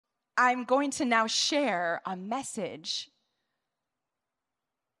I'm going to now share a message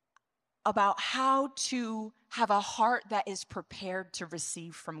about how to have a heart that is prepared to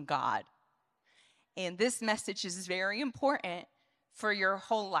receive from God. And this message is very important for your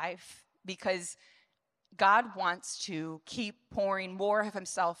whole life because God wants to keep pouring more of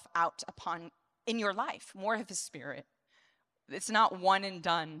himself out in your life, more of his spirit. It's not one and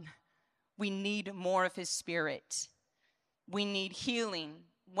done. We need more of his spirit. We need healing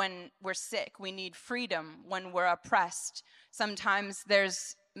when we're sick. We need freedom when we're oppressed. Sometimes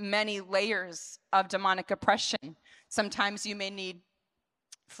there's many layers of demonic oppression. Sometimes you may need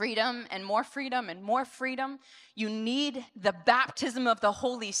freedom and more freedom and more freedom. You need the baptism of the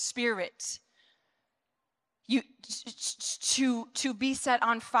Holy Spirit to be set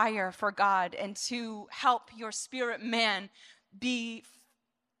on fire for God and to help your spirit man be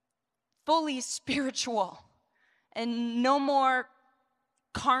fully spiritual and no more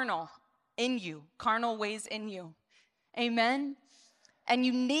carnal ways in you. Amen? And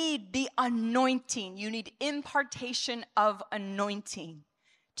you need the anointing. You need impartation of anointing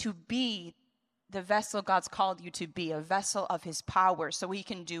to be the vessel God's called you to be, a vessel of his power, so he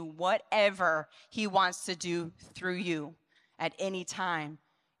can do whatever he wants to do through you at any time.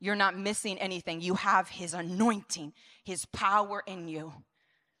 You're not missing anything. You have his anointing, his power in you.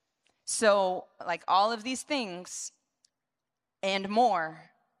 So, like all of these things and more,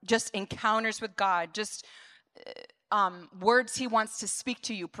 just encounters with God, just words he wants to speak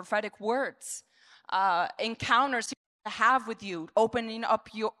to you, prophetic words, encounters he wants to have with you, opening up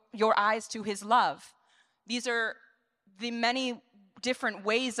your eyes to his love. These are the many different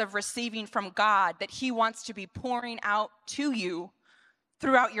ways of receiving from God that he wants to be pouring out to you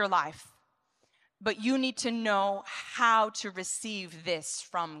throughout your life. But you need to know how to receive this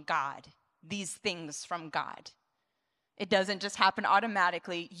from God, these things from God. It doesn't just happen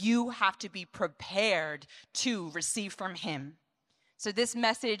automatically. You have to be prepared to receive from him. So this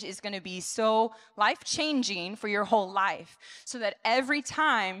message is going to be so life-changing for your whole life, so that every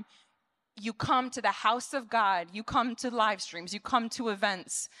time you come to the house of God, you come to live streams, you come to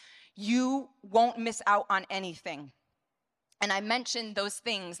events, you won't miss out on anything. And I mentioned those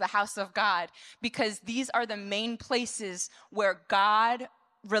things, the house of God, because these are the main places where God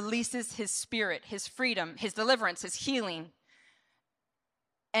releases his spirit, his freedom, his deliverance, his healing,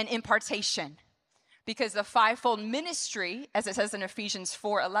 and impartation. Because the fivefold ministry, as it says in Ephesians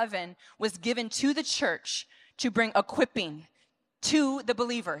 4:11, was given to the church to bring equipping to the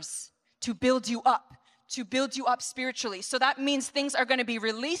believers, to build you up spiritually. So that means things are going to be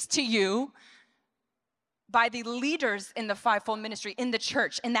released to you by the leaders in the fivefold ministry, in the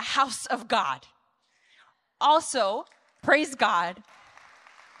church, in the house of God. Also, praise God,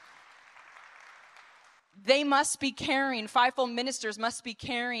 they must be carrying, fivefold ministers must be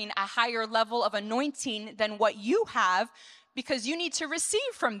carrying a higher level of anointing than what you have, because you need to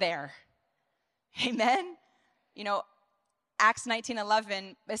receive from there. Amen? You know, Acts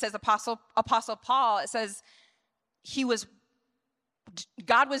 19:11, it says Apostle Paul, it says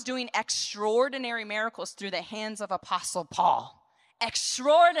God was doing extraordinary miracles through the hands of Apostle Paul.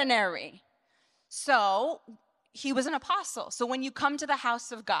 Extraordinary. So he was an apostle. So when you come to the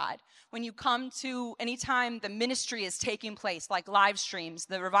house of God, when you come to anytime the ministry is taking place, like live streams,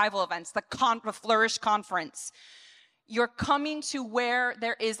 the revival events, the Flourish Conference, you're coming to where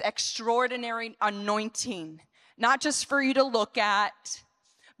there is extraordinary anointing, not just for you to look at,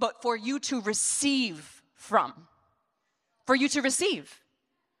 but for you to receive from. For you to receive.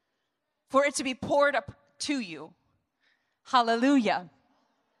 For it to be poured up to you. Hallelujah.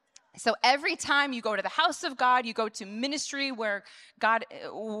 So every time you go to the house of God, you go to ministry where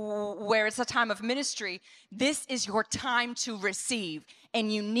it's a time of ministry, this is your time to receive.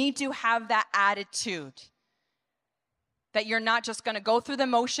 And you need to have that attitude that you're not just going to go through the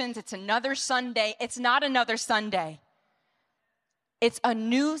motions. It's another Sunday. It's not another Sunday. It's a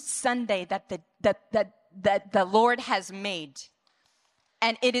new Sunday that the Lord has made.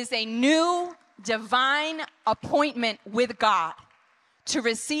 And it is a new divine appointment with God to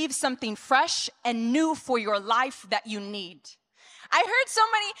receive something fresh and new for your life that you need. I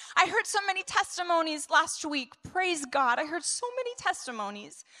heard so many testimonies last week. Praise God. I heard so many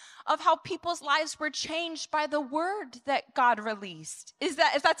testimonies of how people's lives were changed by the word that God released. If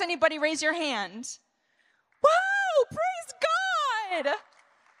that's anybody, raise your hand. Wow, praise God.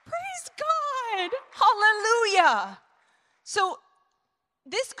 Praise God. Hallelujah. So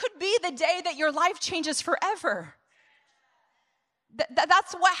this could be the day that your life changes forever.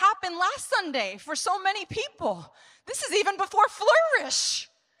 That's what happened last Sunday for so many people. This is even before Flourish.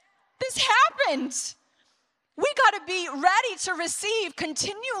 This happened. We got to be ready to receive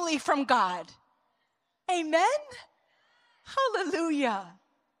continually from God. Amen? Hallelujah.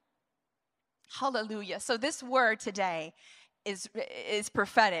 Hallelujah. So this word today is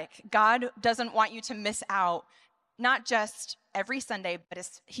prophetic. God doesn't want you to miss out, not just every Sunday,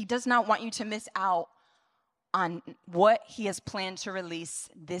 but he does not want you to miss out on what he has planned to release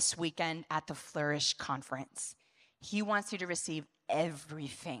this weekend at the Flourish Conference. He wants you to receive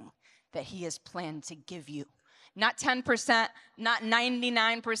everything that he has planned to give you. Not 10%, not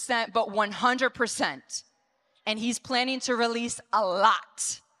 99%, but 100%. And he's planning to release a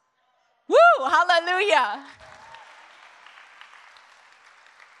lot. Woo, hallelujah.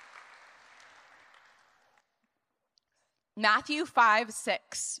 Matthew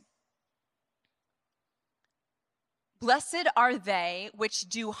 5:6. Blessed are they which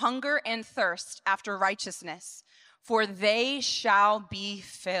do hunger and thirst after righteousness, for they shall be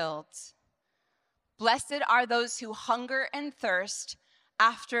filled. Blessed are those who hunger and thirst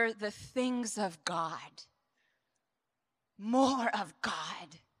after the things of God. More of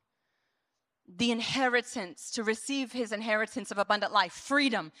God. The inheritance, to receive his inheritance of abundant life,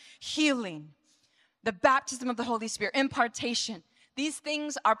 freedom, healing, the baptism of the Holy Spirit, impartation. These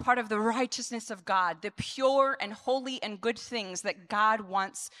things are part of the righteousness of God, the pure and holy and good things that God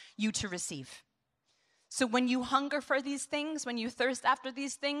wants you to receive. So when you hunger for these things, when you thirst after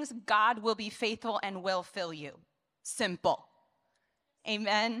these things, God will be faithful and will fill you. Simple.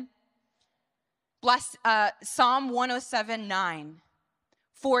 Amen. Bless Psalm 107:9.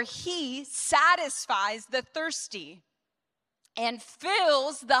 For he satisfies the thirsty and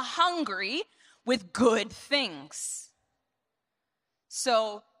fills the hungry with good things.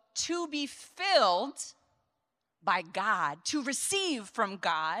 So to be filled by God, to receive from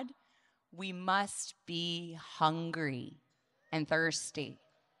God, we must be hungry and thirsty.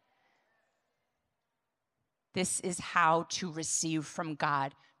 This is how to receive from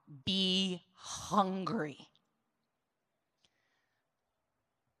God. Be hungry.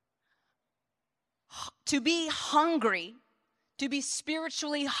 To be hungry, to be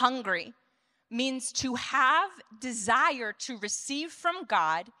spiritually hungry, means to have desire to receive from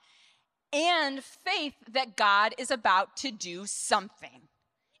God and faith that God is about to do something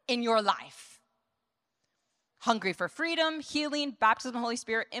in your life. Hungry for freedom, healing, baptism of the Holy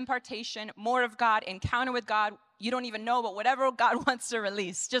Spirit, impartation, more of God, encounter with God. You don't even know, but whatever God wants to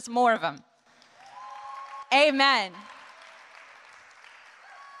release, just more of them. Amen.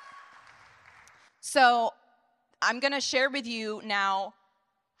 So I'm going to share with you now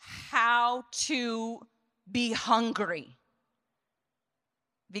how to be hungry,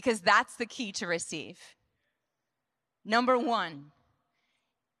 because that's the key to receive. Number one,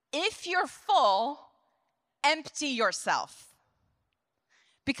 if you're full, empty yourself.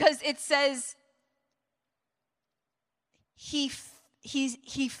 Because it says he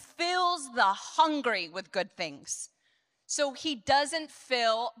fills the hungry with good things. So he doesn't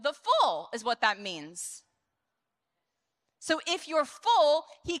fill the full, is what that means. So if you're full,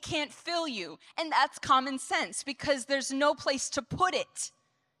 he can't fill you. And that's common sense, because there's no place to put it,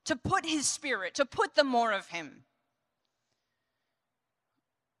 to put his spirit, to put the more of him.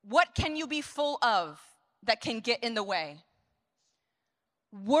 What can you be full of that can get in the way?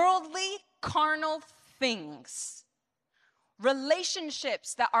 Worldly, carnal things.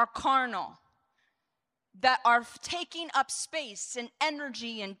 Relationships that are carnal, that are taking up space and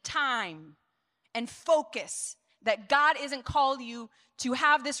energy and time and focus, that God isn't called you to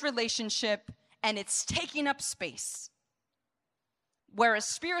have this relationship and it's taking up space. Where a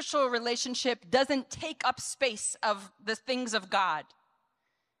spiritual relationship doesn't take up space of the things of God.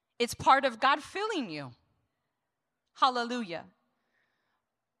 It's part of God filling you. Hallelujah.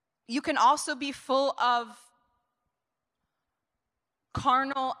 You can also be full of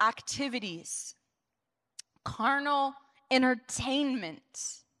carnal activities, carnal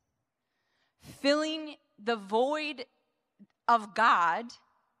entertainment, filling the void of God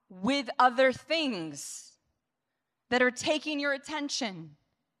with other things that are taking your attention.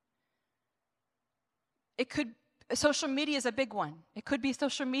 Social media is a big one. It could be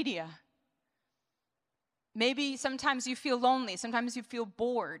social media. Maybe sometimes you feel lonely, sometimes you feel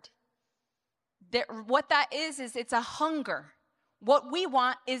bored. What that is it's a hunger. What we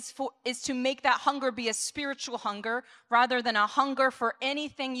want is to make that hunger be a spiritual hunger rather than a hunger for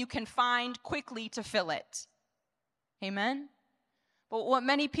anything you can find quickly to fill it. Amen? But what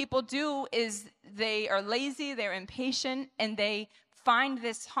many people do is they are lazy, they're impatient, and they find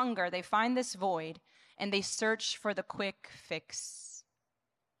this hunger, they find this void, and they search for the quick fix.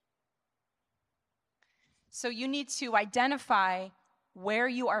 So you need to identify where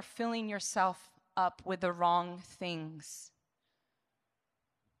you are filling yourself up with the wrong things,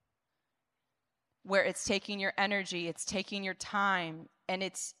 where it's taking your energy, it's taking your time, and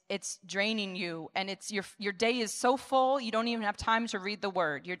it's draining you, and it's your day is so full you don't even have time to read the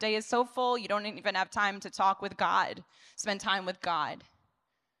word. Your day is so full you don't even have time to talk with God, spend time with God.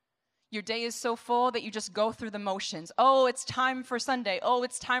 Your day is so full that you just go through the motions. Oh, it's time for Sunday. Oh,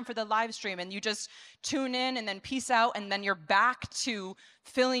 it's time for the live stream. And you just tune in and then peace out, and then you're back to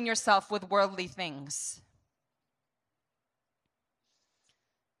filling yourself with worldly things.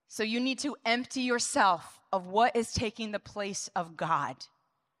 So you need to empty yourself of what is taking the place of God.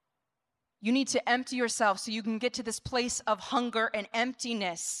 You need to empty yourself so you can get to this place of hunger and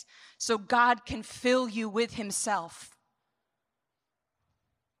emptiness so God can fill you with himself.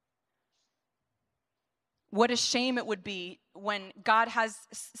 What a shame it would be when God has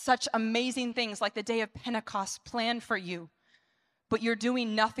such amazing things like the day of Pentecost planned for you, but you're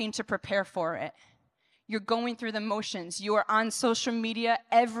doing nothing to prepare for it. You're going through the motions. You are on social media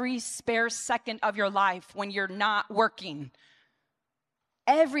every spare second of your life when you're not working.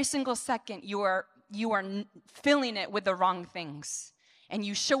 Every single second you are filling it with the wrong things. And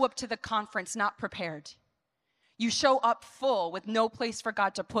you show up to the conference not prepared. You show up full with no place for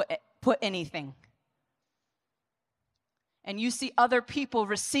God to put anything. And you see other people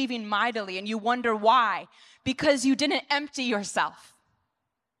receiving mightily, and you wonder why. Because you didn't empty yourself.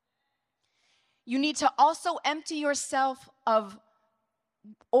 You need to also empty yourself of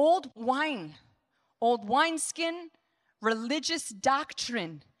old wineskin, religious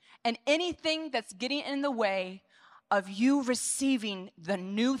doctrine, and anything that's getting in the way of you receiving the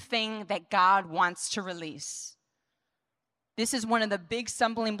new thing that God wants to release. This is one of the big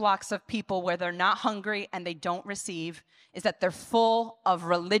stumbling blocks of people where they're not hungry and they don't receive, is that they're full of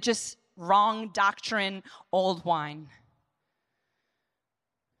religious, wrong doctrine, old wine.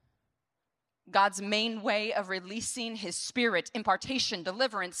 God's main way of releasing his spirit, impartation,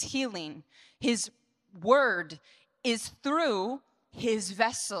 deliverance, healing, his word is through his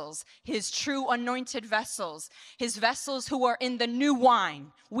vessels, his true anointed vessels, his vessels who are in the new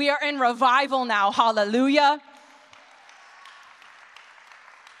wine. We are in revival now, hallelujah.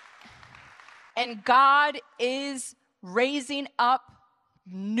 And God is raising up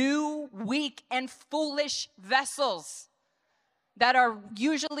new, weak, and foolish vessels that are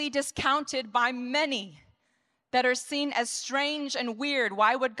usually discounted by many, that are seen as strange and weird.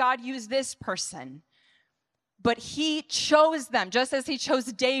 Why would God use this person? But he chose them, just as he chose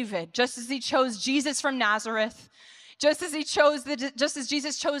David, just as he chose Jesus from Nazareth, just as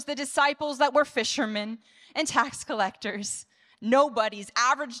Jesus chose the disciples that were fishermen and tax collectors. Nobodies,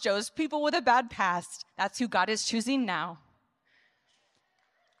 average Joes, people with a bad past. That's who God is choosing now.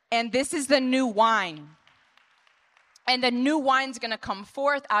 And this is the new wine. And the new wine's going to come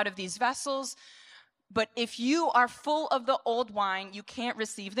forth out of these vessels. But if you are full of the old wine, you can't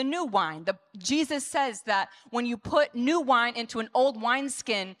receive the new wine. Jesus says that when you put new wine into an old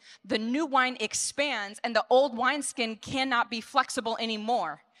wineskin, the new wine expands and the old wineskin cannot be flexible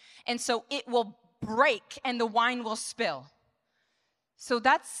anymore. And so it will break and the wine will spill. So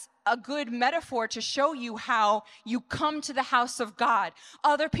that's a good metaphor to show you how you come to the house of God.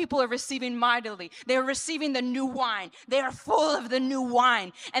 Other people are receiving mightily. They are receiving the new wine. They are full of the new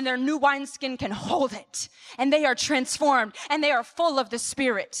wine, and their new wineskin can hold it. And they are transformed, and they are full of the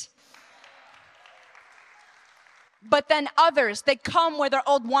Spirit. But then others, they come with their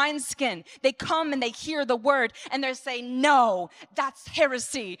old wineskin. They come and they hear the word and they say, no, that's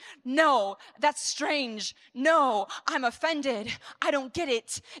heresy. No, that's strange. No, I'm offended. I don't get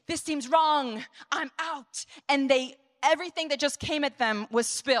it. This seems wrong. I'm out. And everything that just came at them was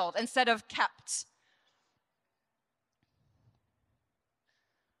spilled instead of kept.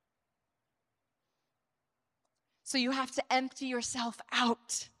 So you have to empty yourself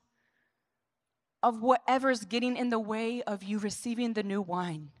out of whatever's getting in the way of you receiving the new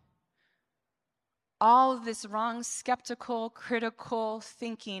wine. All of this wrong, skeptical, critical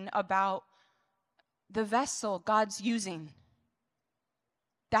thinking about the vessel God's using,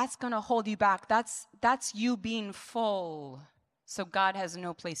 that's going to hold you back. That's you being full, so God has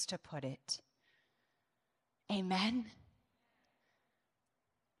no place to put it. Amen?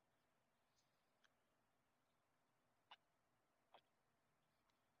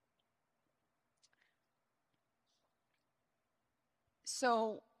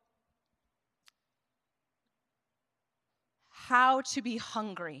 So, how to be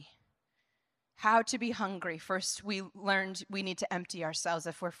hungry? How to be hungry. First, we learned we need to empty ourselves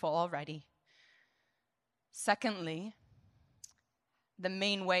if we're full already. Secondly, the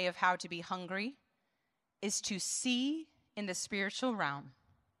main way of how to be hungry is to see in the spiritual realm.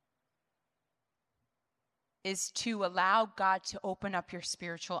 is to allow God to open up your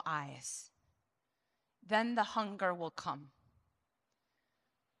spiritual eyes. Then the hunger will come.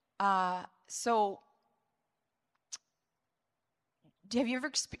 So have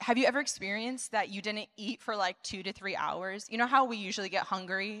you ever experienced that you didn't eat for like 2 to 3 hours? You know how we usually get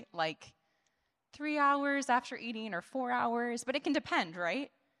hungry like 3 hours after eating or 4 hours? But it can depend, right?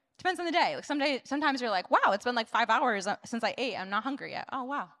 Depends on the day. Like sometimes you're like, wow, it's been like 5 hours since I ate. I'm not hungry yet. Oh,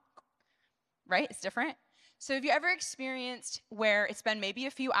 wow. Right? It's different. So have you ever experienced where it's been maybe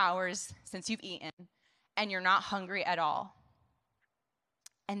a few hours since you've eaten and you're not hungry at all?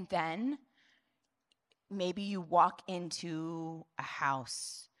 And then maybe you walk into a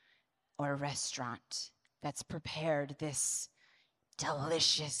house or a restaurant that's prepared this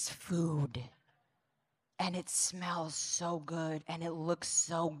delicious food, and it smells so good and it looks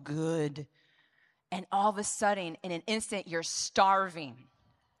so good, and all of a sudden, in an instant, you're starving.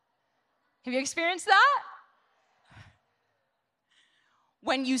 Have you experienced that?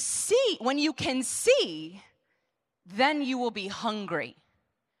 When you can see, then you will be hungry.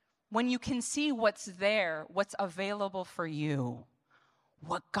 When you can see what's there, what's available for you,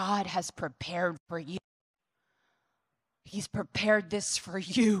 what God has prepared for you. He's prepared this for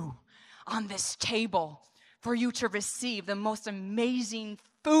you on this table for you to receive the most amazing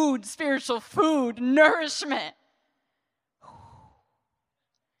food, spiritual food, nourishment.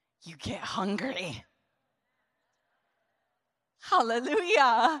 You get hungry.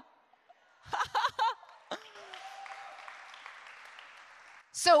 Hallelujah.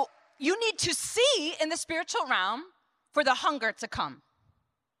 So you need to see in the spiritual realm for the hunger to come.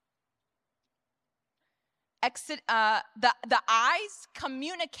 The eyes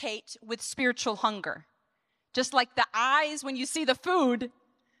communicate with spiritual hunger. Just like the eyes, when you see the food,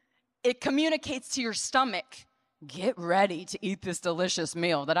 it communicates to your stomach, get ready to eat this delicious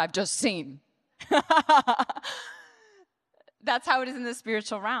meal that I've just seen. That's how it is in the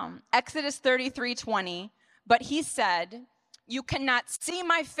spiritual realm. Exodus 33:20, but he said, you cannot see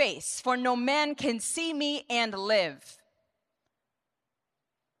my face, for no man can see me and live.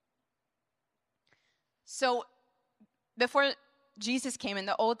 So before Jesus came in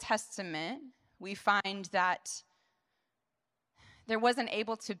the Old Testament, we find that there wasn't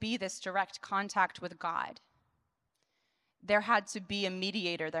able to be this direct contact with God. There had to be a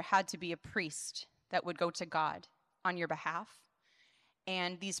mediator. There had to be a priest that would go to God on your behalf.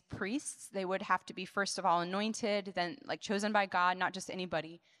 And these priests, they would have to be, first of all, anointed, then like chosen by God, not just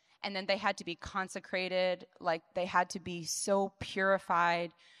anybody. And then they had to be consecrated, like they had to be so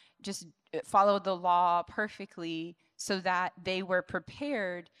purified, just follow the law perfectly so that they were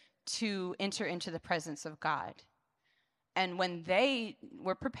prepared to enter into the presence of God. And when they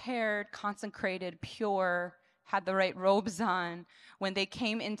were prepared, consecrated, pure, had the right robes on, when they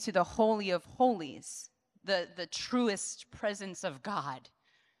came into the Holy of Holies, the truest presence of God,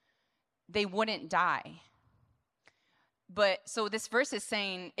 they wouldn't die. But so this verse is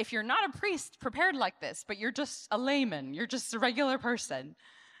saying, if you're not a priest prepared like this, but you're just a layman, you're just a regular person,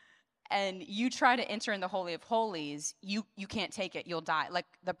 and you try to enter in the Holy of Holies, you can't take it, you'll die. Like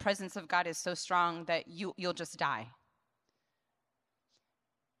the presence of God is so strong that you'll just die.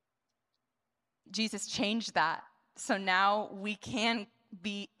 Jesus changed that. So now we can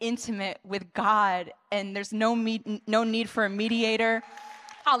be intimate with God, and there's no need for a mediator.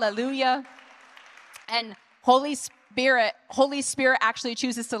 Hallelujah. And Holy Spirit actually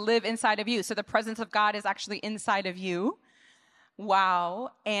chooses to live inside of you. So the presence of God is actually inside of you. Wow.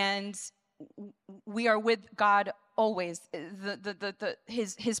 And we are with God always.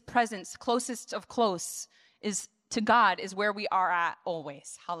 His presence, closest of close, is to God, is where we are at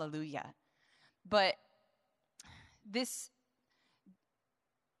always. Hallelujah. But this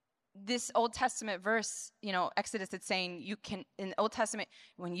Old Testament verse, Exodus, it's saying you can, in the Old Testament,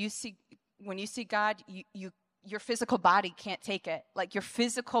 when you see God, your physical body can't take it. Like your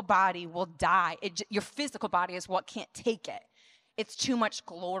physical body will die. Your physical body is what can't take it. It's too much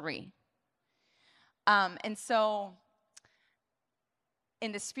glory. And so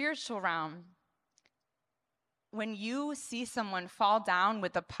in the spiritual realm, when you see someone fall down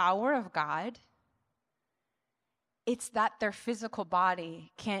with the power of God, it's that their physical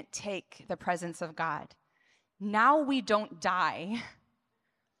body can't take the presence of God. Now we don't die,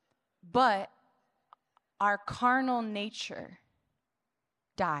 but our carnal nature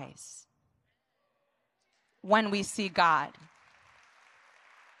dies when we see God.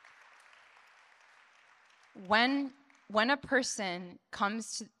 When a person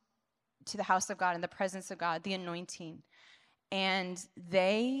comes to the house of God, in the presence of God, the anointing, and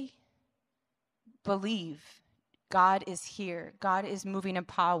they believe God is here. God is moving in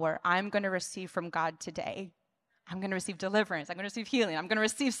power. I'm going to receive from God today. I'm going to receive deliverance. I'm going to receive healing. I'm going to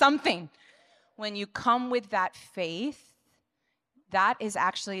receive something. When you come with that faith, that is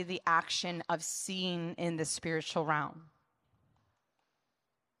actually the action of seeing in the spiritual realm.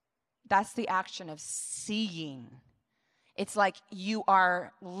 That's the action of seeing. It's like you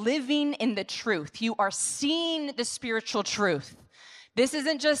are living in the truth. You are seeing the spiritual truth. This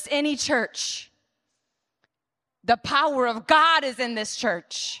isn't just any church. The power of God is in this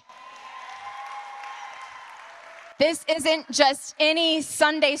church. This isn't just any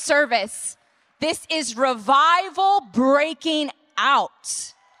Sunday service. This is revival breaking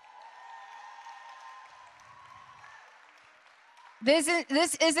out. This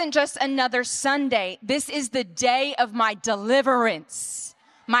isn't just another Sunday. This is the day of my deliverance,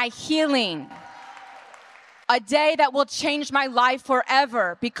 my healing. A day that will change my life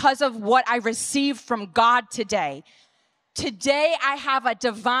forever because of what I received from God today. Today, I have a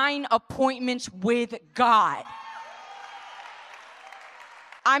divine appointment with God.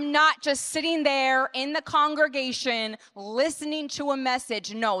 I'm not just sitting there in the congregation listening to a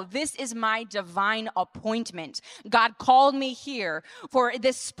message. No, this is my divine appointment. God called me here for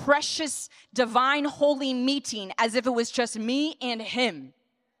this precious, divine, holy meeting as if it was just me and him.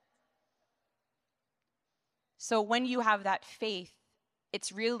 So when you have that faith,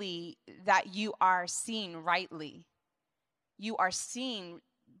 it's really that you are seeing rightly. You are seeing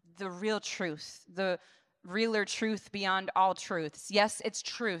the real truth, the realer truth beyond all truths. Yes, it's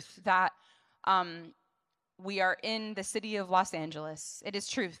truth that we are in the city of Los Angeles. It is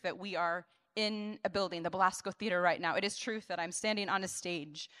truth that we are in a building, the Belasco Theater right now. It is truth that I'm standing on a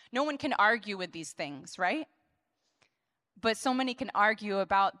stage. No one can argue with these things, right? But so many can argue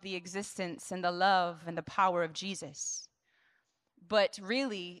about the existence and the love and the power of Jesus. But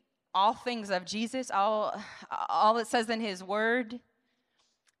really, all things of Jesus, all it says in his word,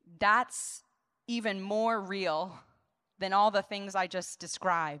 that's even more real than all the things I just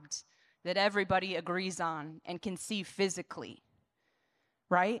described that everybody agrees on and can see physically,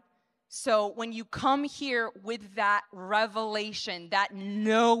 right? So when you come here with that revelation, that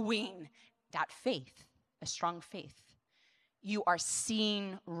knowing, that faith, a strong faith, you are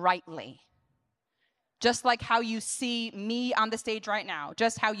seeing rightly. Just like how you see me on the stage right now,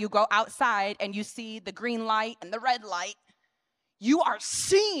 just how you go outside and you see the green light and the red light, you are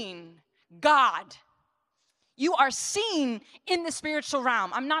seeing God. You are seeing in the spiritual realm.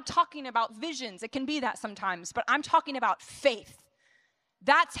 I'm not talking about visions. It can be that sometimes, but I'm talking about faith.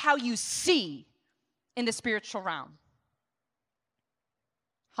 That's how you see in the spiritual realm.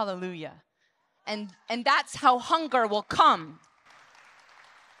 Hallelujah. And that's how hunger will come.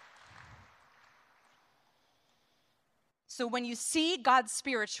 So when you see God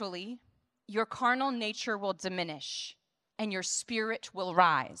spiritually, your carnal nature will diminish and your spirit will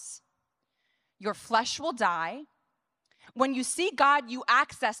rise. Your flesh will die. When you see God, you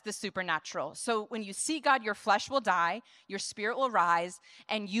access the supernatural. So when you see God, your flesh will die, your spirit will rise,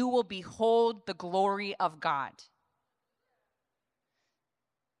 and you will behold the glory of God.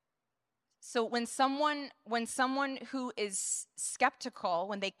 So when someone who is skeptical,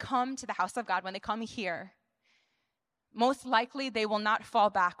 when they come to the house of God, when they come here, most likely they will not fall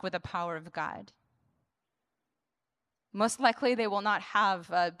back with the power of God. Most likely they will not have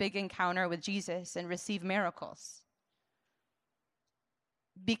a big encounter with Jesus and receive miracles.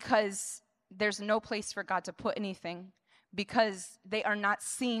 Because there's no place for God to put anything. Because they are not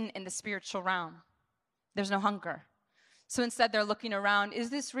seen in the spiritual realm. There's no hunger. So instead they're looking around, is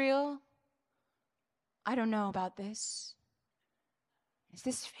this real? I don't know about this. Is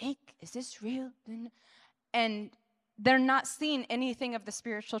this fake? Is this real? And they're not seeing anything of the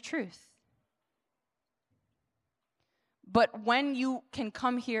spiritual truth. But when you can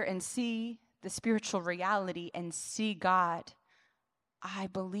come here and see the spiritual reality and see God, I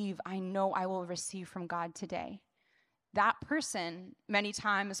believe, I know I will receive from God today. That person many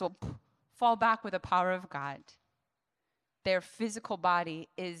times will fall back with the power of God. Their physical body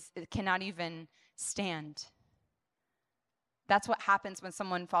cannot even stand. That's what happens when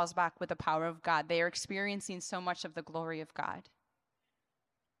someone falls back with the power of God. They are experiencing so much of the glory of God.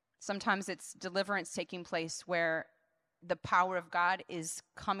 Sometimes it's deliverance taking place where the power of God is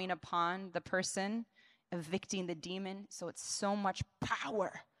coming upon the person, evicting the demon. So it's so much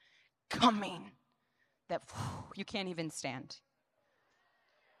power coming that you can't even stand.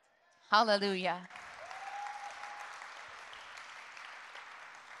 Hallelujah.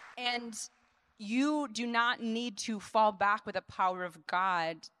 And you do not need to fall back with the power of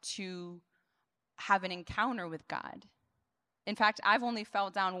God to have an encounter with God. In fact, I've only fell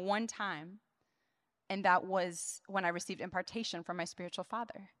down one time, And that was when I received impartation from my spiritual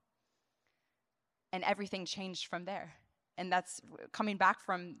father. And everything changed from there. And that's coming back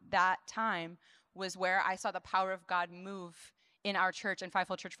from that time was where I saw the power of God move in our church, in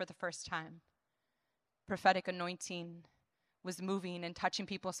Fivefold Church, for the first time. Prophetic anointing was moving and touching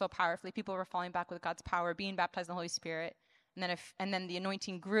people so powerfully. People were falling back with God's power, being baptized in the Holy Spirit. And then the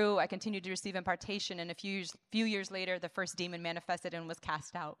anointing grew. I continued to receive impartation. And a few years later, the first demon manifested and was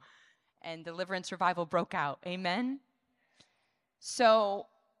cast out. And deliverance revival broke out. Amen? So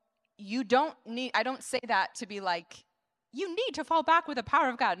you don't need, I don't say that to be like, you need to fall back with the power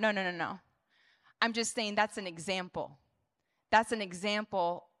of God. No. I'm just saying that's an example. That's an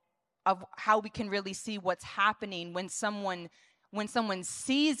example of how we can really see what's happening when someone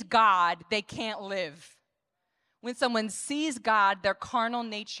sees God, they can't live. When someone sees God, their carnal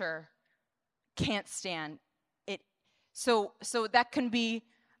nature can't stand it. So that can be,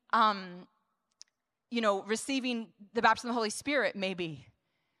 receiving the baptism of the Holy Spirit, maybe.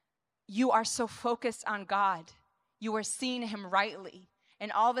 You are so focused on God. You are seeing him rightly.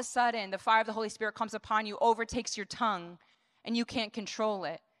 And all of a sudden, the fire of the Holy Spirit comes upon you, overtakes your tongue, and you can't control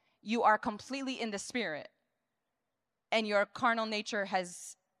it. You are completely in the Spirit. And your carnal nature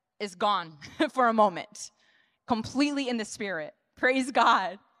is gone for a moment. Completely in the Spirit. Praise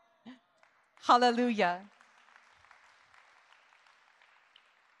God. Hallelujah.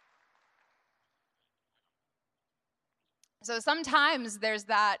 So sometimes there's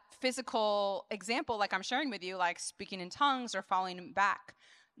that physical example, like I'm sharing with you, like speaking in tongues or falling back.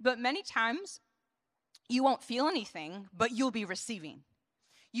 But many times, you won't feel anything, but you'll be receiving.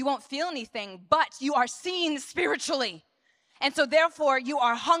 You won't feel anything, but you are seeing spiritually. And so therefore, you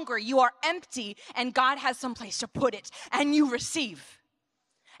are hungry, you are empty, and God has some place to put it, and you receive.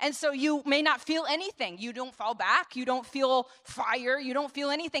 And so you may not feel anything. You don't fall back, you don't feel fire, you don't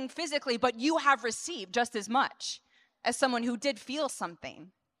feel anything physically, but you have received just as much as someone who did feel something.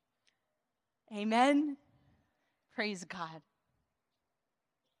 Amen? Praise God.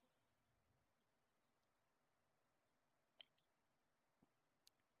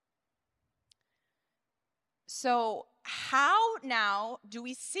 So how now do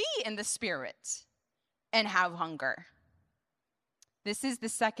we see in the Spirit and have hunger? This is the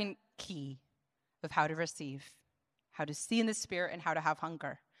second key of how to receive, how to see in the Spirit and how to have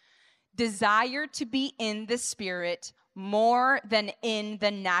hunger. Desire to be in the Spirit more than in the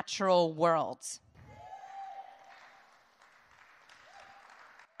natural world.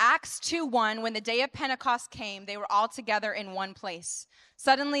 Acts 2:1, when the day of Pentecost came, they were all together in one place.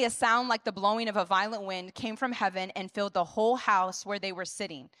 Suddenly a sound like the blowing of a violent wind came from heaven and filled the whole house where they were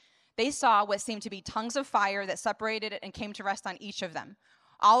sitting. They saw what seemed to be tongues of fire that separated and came to rest on each of them.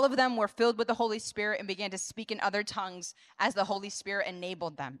 All of them were filled with the Holy Spirit and began to speak in other tongues as the Holy Spirit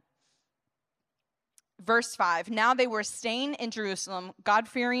enabled them. Verse 5, now there were staying in Jerusalem,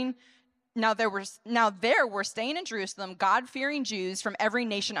 God-fearing Jews from every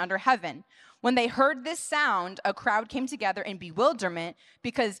nation under heaven. When they heard this sound, a crowd came together in bewilderment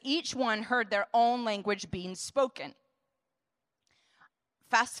because each one heard their own language being spoken.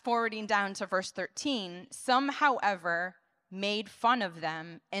 Fast forwarding down to verse 13, some, however, made fun of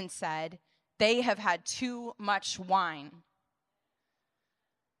them and said, they have had too much wine.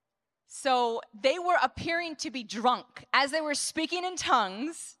 So they were appearing to be drunk as they were speaking in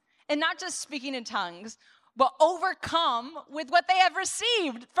tongues, and not just speaking in tongues, but overcome with what they have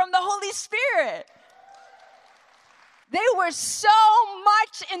received from the Holy Spirit. They were so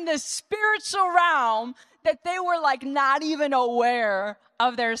much in the spiritual realm that they were like not even aware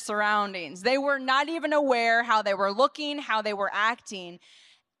of their surroundings. They were not even aware how they were looking, how they were acting.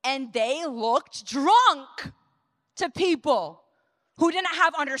 And they looked drunk to people who didn't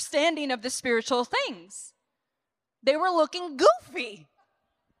have understanding of the spiritual things. They were looking goofy.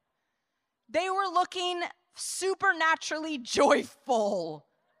 They were looking supernaturally joyful.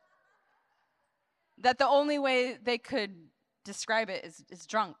 That the only way they could describe it is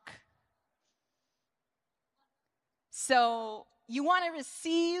drunk. So you want to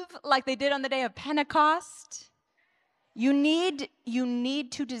receive like they did on the day of Pentecost? You need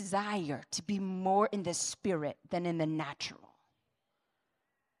to desire to be more in the spirit than in the natural.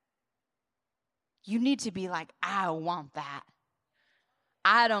 You need to be like, I want that.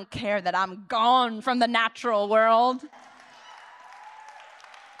 I don't care that I'm gone from the natural world.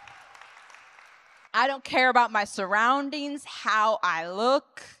 I don't care about my surroundings, how I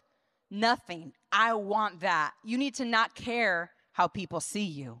look, nothing. I want that. You need to not care how people see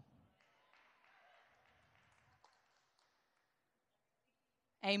you.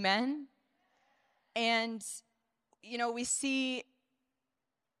 Amen? And, we see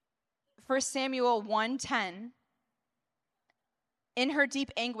 1 Samuel 1:10, in her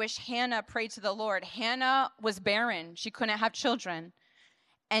deep anguish, Hannah prayed to the Lord. Hannah was barren. She couldn't have children.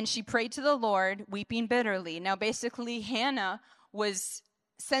 And she prayed to the Lord, weeping bitterly. Now, basically, Hannah was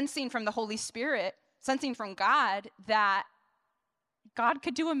sensing from the Holy Spirit, sensing from God, that God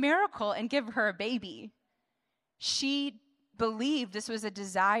could do a miracle and give her a baby. She believed this was a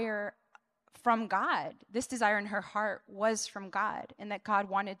desire from God. This desire in her heart was from God, and that God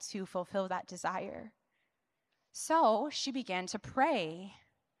wanted to fulfill that desire. So she began to pray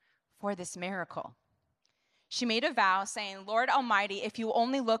for this miracle. She made a vow saying, Lord Almighty, if you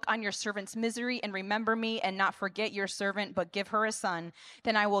only look on your servant's misery and remember me and not forget your servant, but give her a son,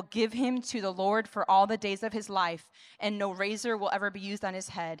 then I will give him to the Lord for all the days of his life, and no razor will ever be used on his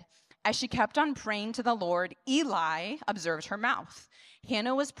head. As she kept on praying to the Lord, Eli observed her mouth.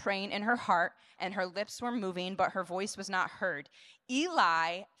 Hannah was praying in her heart, and her lips were moving, but her voice was not heard.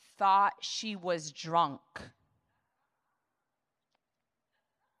 Eli thought she was drunk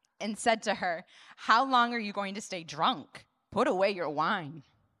and said to her, how long are you going to stay drunk? Put away your wine.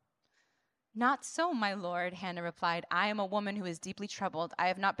 Not so, my lord, Hannah replied. I am a woman who is deeply troubled. I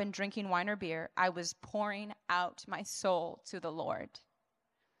have not been drinking wine or beer. I was pouring out my soul to the Lord.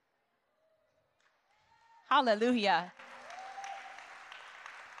 Hallelujah.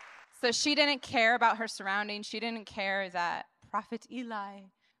 So she didn't care about her surroundings. She didn't care that Prophet Eli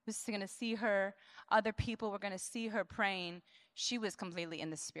was going to see her. Other people were going to see her praying. She was completely in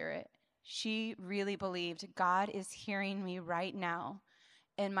the spirit. She really believed, God is hearing me right now.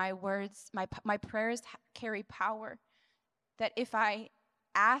 And my words, my prayers carry power. That if I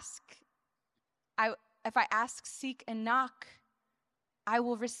ask, seek, and knock, I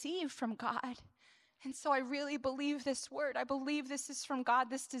will receive from God. And so I really believe this word. I believe this is from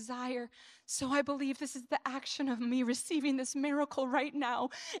God, this desire. So I believe this is the action of me receiving this miracle right now.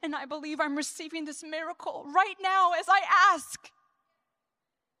 And I believe I'm receiving this miracle right now as I ask.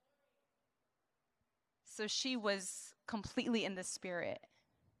 So she was completely in the spirit,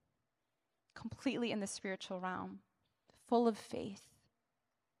 completely in the spiritual realm, full of faith.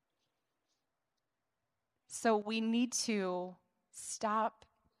 So we need to stop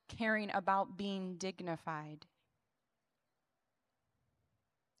caring about being dignified.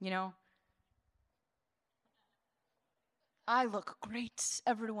 You know, I look great.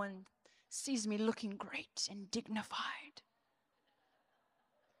 Everyone sees me looking great and dignified.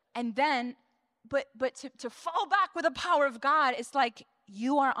 And then, but to fall back with the power of God, it's like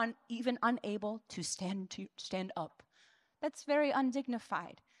you are even unable to stand up. That's very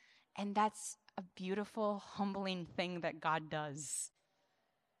undignified. And that's a beautiful, humbling thing that God does.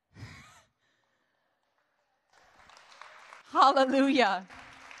 Hallelujah.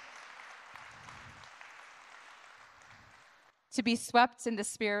 To be swept in the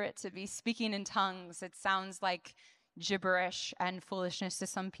Spirit, to be speaking in tongues, it sounds like gibberish and foolishness to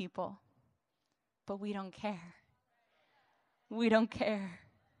some people. But we don't care. We don't care.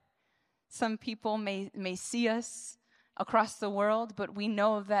 Some people may see us across the world, but we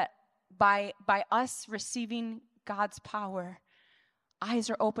know that by us receiving God's power, eyes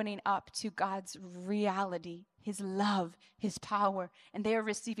are opening up to God's reality, his love, his power, and they are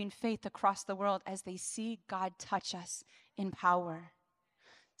receiving faith across the world as they see God touch us in power.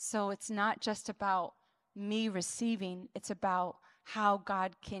 So it's not just about me receiving, it's about how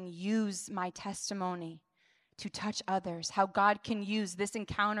God can use my testimony to touch others, how God can use this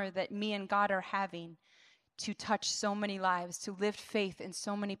encounter that me and God are having to touch so many lives, to lift faith in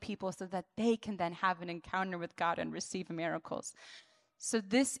so many people so that they can then have an encounter with God and receive miracles. So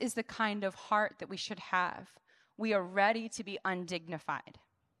this is the kind of heart that we should have. We are ready to be undignified.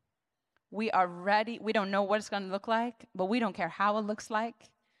 We are ready. We don't know what it's going to look like, but we don't care how it looks like.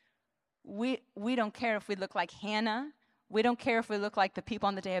 We don't care if we look like Hannah. We don't care if we look like the people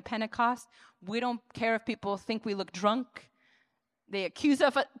on the day of Pentecost. We don't care if people think we look drunk. They accuse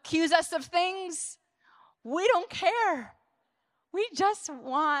us of things. We don't care. We just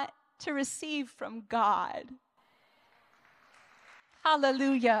want to receive from God.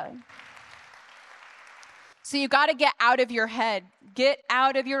 Hallelujah. So you got to get out of your head. Get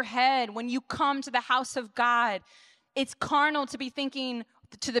out of your head. When you come to the house of God, it's carnal to be thinking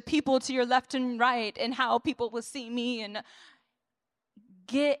to the people to your left and right and how people will see me. And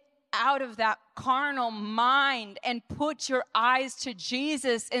get out of that carnal mind and put your eyes to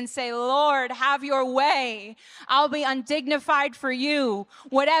Jesus and say, Lord, have your way. I'll be undignified for you.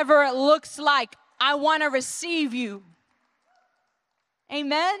 Whatever it looks like, I want to receive you.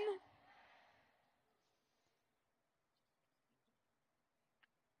 Amen.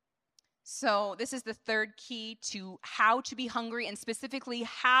 So this is the third key to how to be hungry, and specifically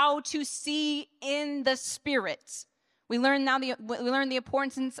how to see in the Spirit. We learn the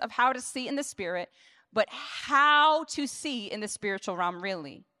importance of how to see in the Spirit, but how to see in the spiritual realm,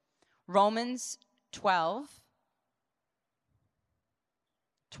 really. Romans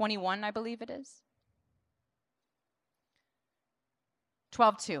 12:21, I believe it is.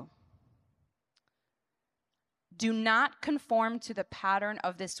 12:2. Do not conform to the pattern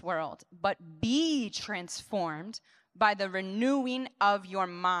of this world, but be transformed by the renewing of your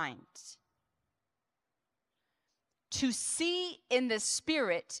mind. To see in the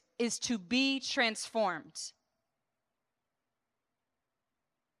Spirit is to be transformed.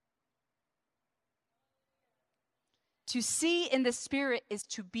 To see in the Spirit is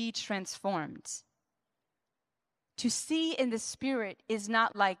to be transformed. To see in the Spirit is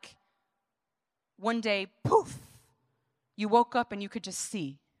not like one day, poof, you woke up and you could just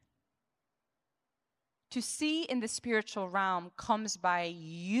see. To see in the spiritual realm comes by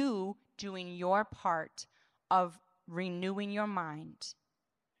you doing your part of renewing your mind.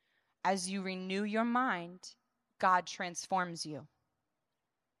 As you renew your mind, God transforms you.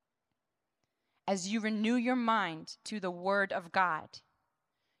 As you renew your mind to the Word of God,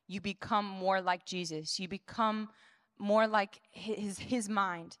 you become more like Jesus. You become more like his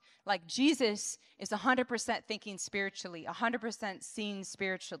mind. Like Jesus is 100% thinking spiritually, 100% seeing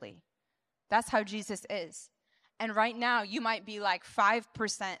spiritually. That's how Jesus is. And right now, you might be like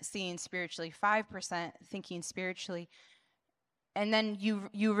 5% seeing spiritually, 5% thinking spiritually. And then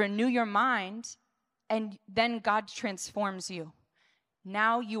you renew your mind, and then God transforms you.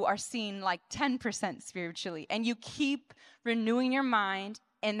 Now you are seeing like 10% spiritually. And you keep renewing your mind,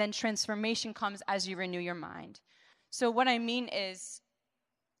 and then transformation comes as you renew your mind. So what I mean is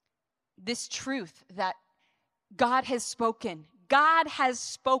this truth that God has spoken. God has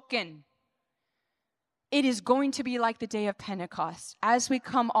spoken. It is going to be like the day of Pentecost. As we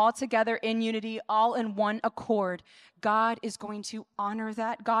come all together in unity, all in one accord, God is going to honor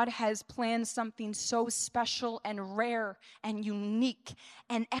that. God has planned something so special and rare and unique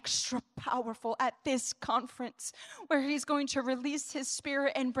and extra powerful at this conference, where he's going to release his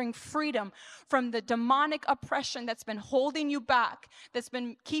Spirit and bring freedom from the demonic oppression that's been holding you back, that's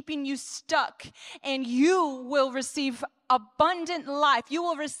been keeping you stuck, and you will receive abundant life. You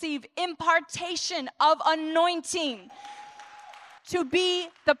will receive impartation of anointing to be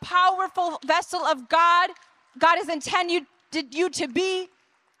the powerful vessel of God has intended you to be,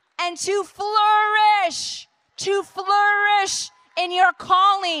 and to flourish in your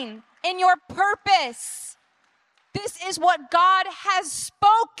calling, in your purpose. This is what God has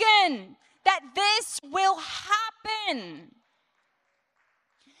spoken, that this will happen.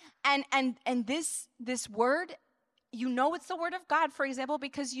 And this word, you know it's the word of God, for example,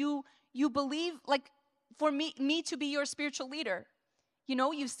 because you believe, like for me to be your spiritual leader, you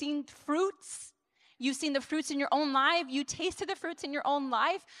know, you've seen fruits. You've seen the fruits in your own life. You tasted the fruits in your own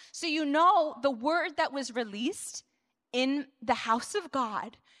life. So you know the word that was released in the house of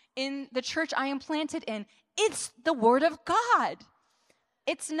God, in the church I am planted in, it's the word of God.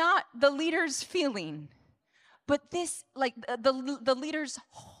 It's not the leader's feeling, but this, like the leader's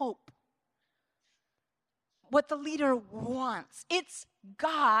hope. What the leader wants. It's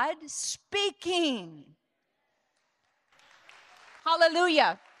God speaking.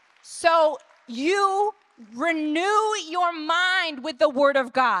 Hallelujah. So you renew your mind with the word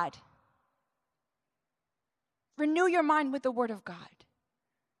of God. Renew your mind with the word of God.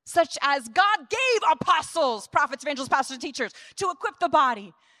 Such as God gave apostles, prophets, evangelists, pastors, and teachers to equip the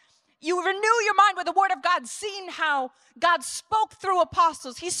body. You renew your mind with the word of God, seeing how God spoke through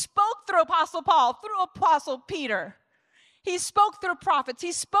apostles. He spoke through Apostle Paul, through Apostle Peter. He spoke through prophets.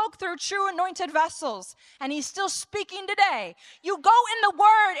 He spoke through true anointed vessels. And he's still speaking today. You go in the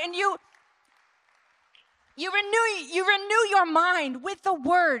word and you renew your mind with the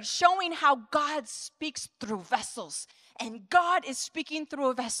word, showing how God speaks through vessels. And God is speaking through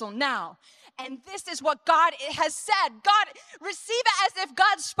a vessel now. And this is what God has said. God, receive it as if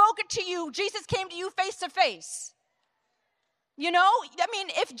God spoke it to you. Jesus came to you face to face. You know, I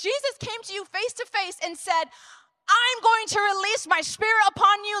mean, if Jesus came to you face to face and said, I'm going to release my Spirit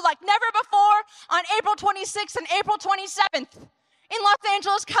upon you like never before on April 26th and April 27th in Los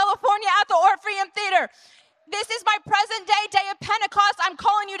Angeles, California at the Orpheum Theater. This is my present day of Pentecost. I'm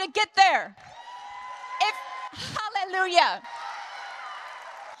calling you to get there. Hallelujah.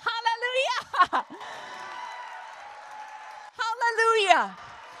 Hallelujah. Hallelujah.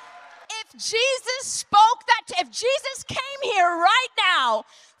 If Jesus spoke that, if Jesus came here right now,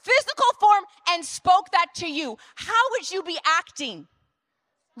 physical form, and spoke that to you, how would you be acting?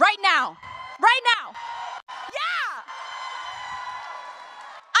 Right now. Right now. Yeah.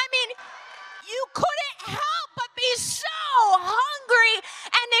 I mean, you couldn't help but be so hungry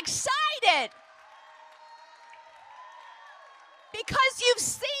and excited because you've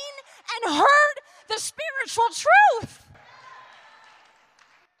seen and heard the spiritual truth.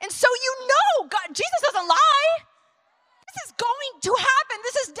 And so you know God, Jesus doesn't lie. This is going to happen.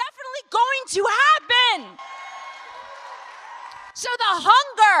 This is definitely going to happen. So the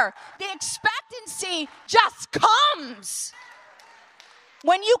hunger, the expectancy just comes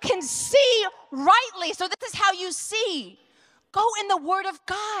when you can see rightly. So this is how you see. Go in the Word of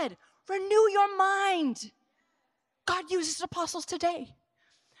God. Renew your mind. God uses apostles today.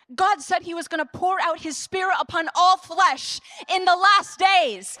 God said he was going to pour out his Spirit upon all flesh in the last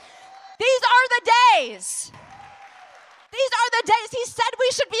days. These are the days. These are the days. He said we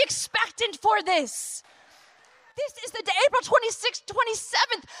should be expectant for this. This is the day, April 26th,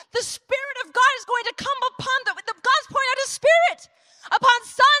 27th. The Spirit of God is going to come upon God's pouring out his Spirit upon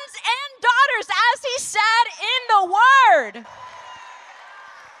sons and daughters, as he said in the Word.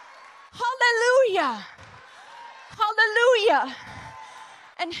 Hallelujah. Hallelujah.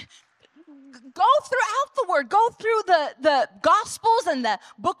 And go throughout the Word. Go through the Gospels and the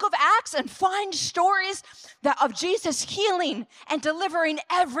book of Acts and find stories of Jesus healing and delivering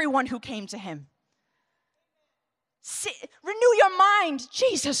everyone who came to him. Renew your mind.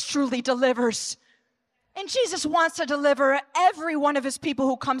 Jesus truly delivers. And Jesus wants to deliver every one of his people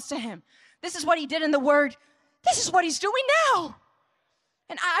who comes to him. This is what he did in the Word. This is what he's doing now.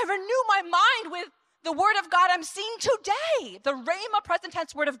 And I renew my mind with the Word of God I'm seeing today. The Rhema present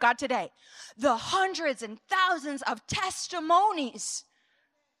tense Word of God today. The hundreds and thousands of testimonies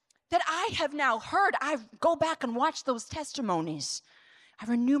that I have now heard. I go back and watch those testimonies. I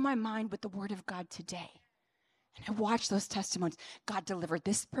renew my mind with the Word of God today. And I watch those testimonies. God delivered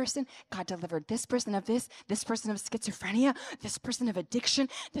this person. God delivered this person of this person of schizophrenia, this person of addiction,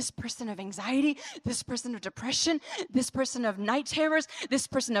 this person of anxiety, this person of depression, this person of night terrors, this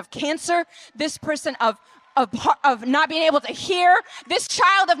person of cancer, this person of not being able to hear, this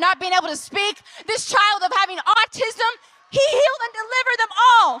child of not being able to speak, this child of having autism. He healed and delivered them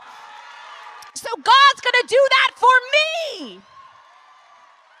all. So God's going to do that for me.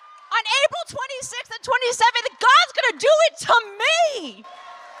 On April 26th and 27th, God's going to do it to me.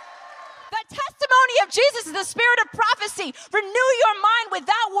 The testimony of Jesus is the spirit of prophecy. Renew your mind with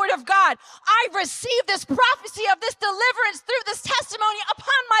that Word of God. I receive this prophecy of this deliverance through this testimony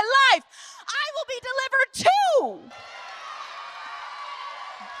upon my life. I will be delivered too.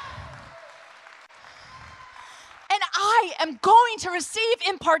 And I am going to receive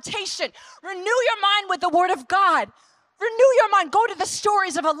impartation. Renew your mind with the Word of God. Renew your mind. Go to the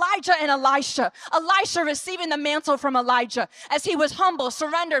stories of Elijah and Elisha. Elisha receiving the mantle from Elijah as he was humble,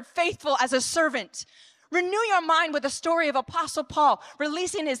 surrendered, faithful as a servant. Renew your mind with the story of Apostle Paul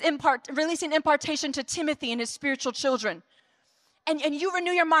releasing impartation to Timothy and his spiritual children. And you renew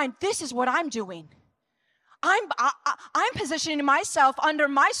your mind. This is what I'm doing. I'm positioning myself under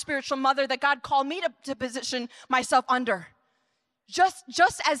my spiritual mother that God called me to position myself under.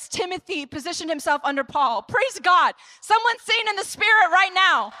 Just as Timothy positioned himself under Paul. Praise God. Someone's seeing in the spirit right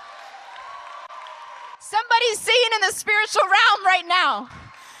now. Somebody's seeing in the spiritual realm right now.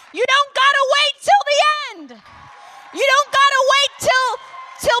 You don't gotta wait till the end. You don't gotta wait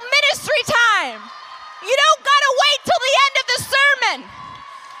till ministry time. You don't gotta wait till the end of the sermon.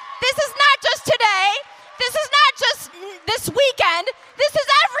 This is not just today. This is not just this weekend. This is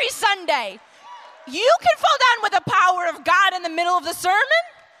every Sunday. You can fall down with the power of God in the middle of the sermon.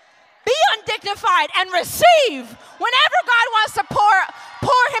 Be undignified and receive whenever God wants to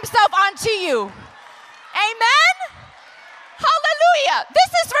pour himself onto you. Amen? Hallelujah.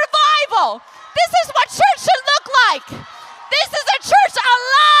 This is revival. This is what church should look like. This is a church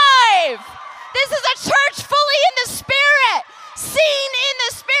alive. This is a church fully in the Spirit, seen in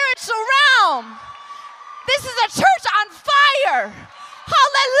the spiritual realm. This is a church on fire.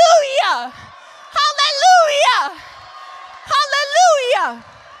 Hallelujah. Hallelujah! Hallelujah!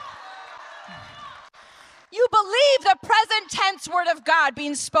 You believe the present tense Word of God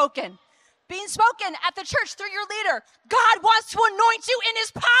being spoken at the church through your leader. God wants to anoint you in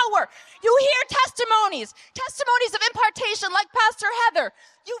his power. You hear testimonies of impartation like Pastor Heather.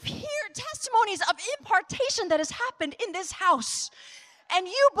 You hear testimonies of impartation that has happened in this house. And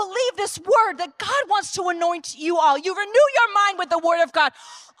you believe this word that God wants to anoint you all. You renew your mind with the Word of God.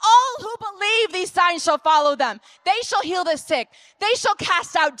 All who believe these signs shall follow them. They shall heal the sick. They shall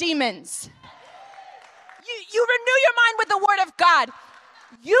cast out demons. You renew your mind with the Word of God.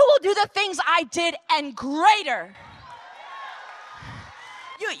 You will do the things I did and greater.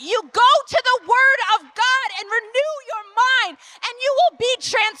 You go to the word of God and renew your mind, and you will be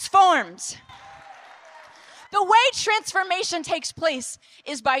transformed. The way transformation takes place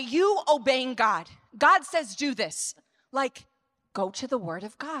is by you obeying God. God says, do this. Like, go to the word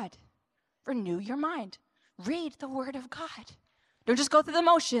of God. Renew your mind. Read the word of God. Don't just go through the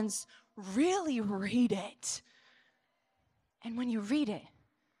motions. Really read it. And when you read it,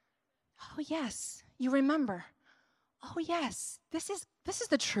 oh yes, you remember. Oh yes, this is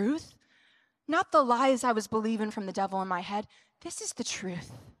the truth. Not the lies I was believing from the devil in my head. This is the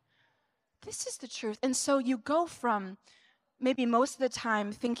truth. This is the truth. And so you go from maybe most of the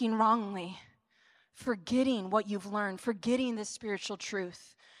time thinking wrongly, forgetting what you've learned, forgetting the spiritual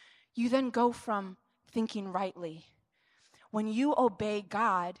truth. You then go from thinking rightly. When you obey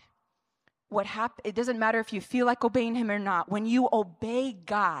God, it doesn't matter if you feel like obeying him or not. When you obey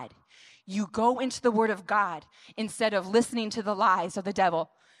God, you go into the word of God instead of listening to the lies of the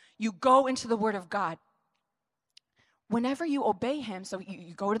devil. You go into the word of God. Whenever you obey him, so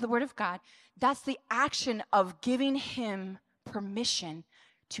you go to the word of God, that's the action of giving him permission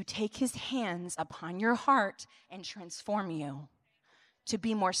to take his hands upon your heart and transform you to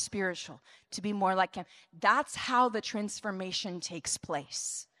be more spiritual, to be more like him. That's how the transformation takes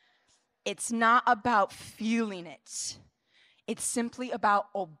place. It's not about feeling it. It's simply about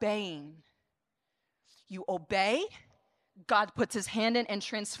obeying. You obey, God puts his hand in and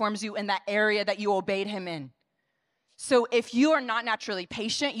transforms you in that area that you obeyed him in. So if you are not naturally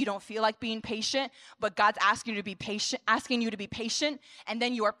patient, you don't feel like being patient, but God's asking you to be patient, and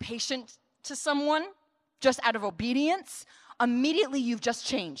then you are patient to someone just out of obedience, immediately you've just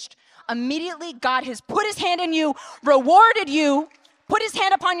changed. Immediately God has put his hand in you, rewarded you, put his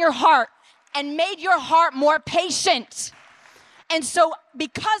hand upon your heart, and made your heart more patient. And so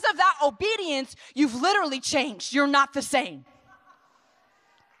because of that obedience, you've literally changed. You're not the same.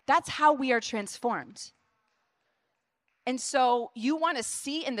 That's how we are transformed. And so you want to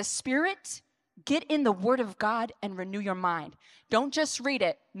see in the Spirit, get in the Word of God and renew your mind. Don't just read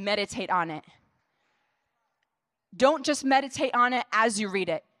it, meditate on it. Don't just meditate on it as you read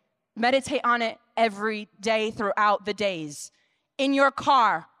it. Meditate on it every day throughout the days. In your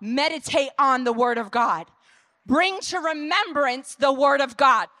car, meditate on the Word of God. Bring to remembrance the Word of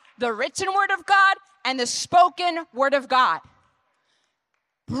God, the written Word of God and the spoken Word of God.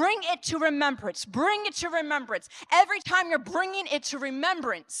 Bring it to remembrance. Bring it to remembrance. Every time you're bringing it to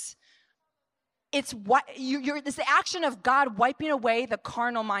remembrance, it's the action of God wiping away the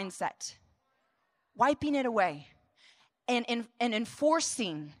carnal mindset. Wiping it away. And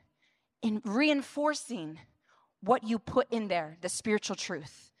reinforcing what you put in there, the spiritual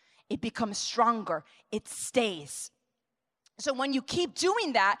truth. It becomes stronger. It stays. So when you keep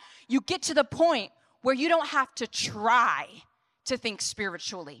doing that, you get to the point where you don't have to try to think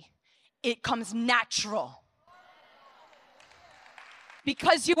spiritually. It comes natural.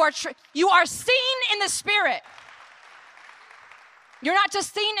 Because you are seen in the Spirit. You're not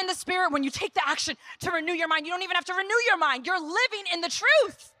just seen in the Spirit when you take the action to renew your mind. You don't even have to renew your mind. You're living in the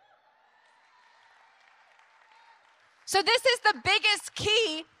truth. So this is the biggest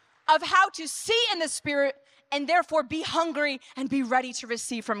key of how to see in the Spirit and therefore be hungry and be ready to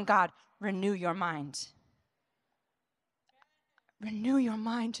receive from God. Renew your mind. Renew your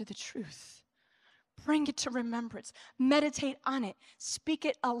mind to the truth. Bring it to remembrance. Meditate on it. Speak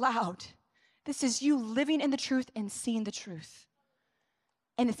it aloud. This is you living in the truth and seeing the truth.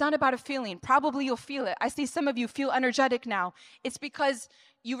 And it's not about a feeling. Probably you'll feel it. I see some of you feel energetic now. It's because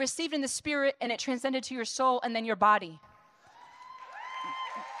you received in the Spirit and it transcended to your soul and then your body.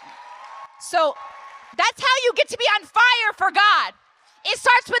 So that's how you get to be on fire for God. It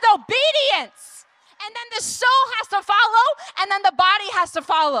starts with obedience. And then the soul has to follow, and then the body has to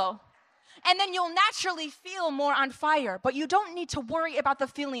follow. And then you'll naturally feel more on fire. But you don't need to worry about the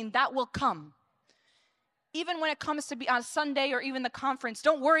feeling. That will come. Even when it comes to be on Sunday or even the conference,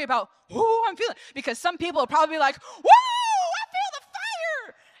 don't worry about, oh, I'm feeling. Because some people will probably be like, whoa, I feel the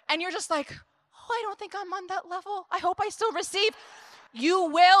fire. And you're just like, oh, I don't think I'm on that level. I hope I still receive. You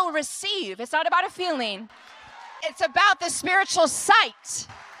will receive. It's not about a feeling. It's about the spiritual sight.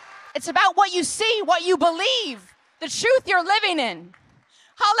 It's about what you see, what you believe, the truth you're living in.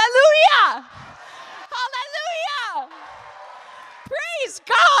 Hallelujah! Hallelujah! Praise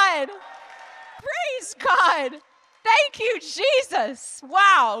God! Praise God! Thank you, Jesus!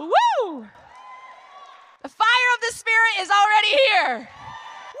 Wow! Woo! The fire of the Spirit is already here.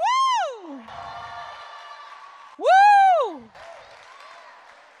 Woo! Woo!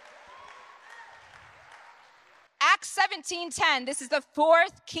 Acts 17:10, this is the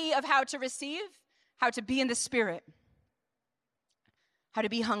fourth key of how to receive, how to be in the Spirit. how to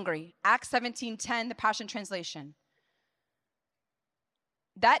be hungry. Acts 17:10, the Passion Translation.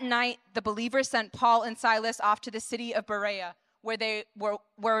 That night, the believers sent Paul and Silas off to the city of Berea, where they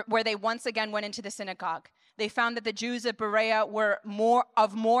once again went into the synagogue. They found that the Jews of Berea were more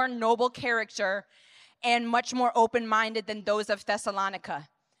noble character and much more open-minded than those of Thessalonica.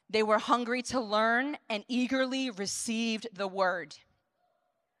 They were hungry to learn and eagerly received the word.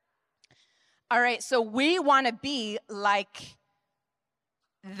 All right, so we want to be like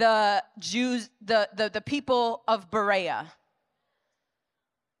the Jews, the people of Berea.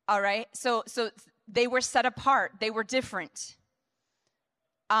 All right, so they were set apart. They were different.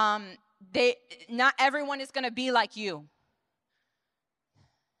 Not everyone is going to be like you,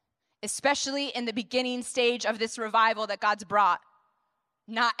 especially in the beginning stage of this revival that God's brought.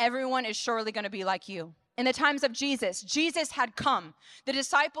 Not everyone is surely going to be like you. In the times of Jesus had come. The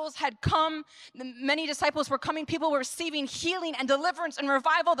disciples had come. Many disciples were coming. People were receiving healing and deliverance and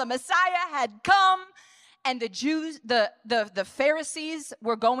revival. The Messiah had come. And the Jews, the Pharisees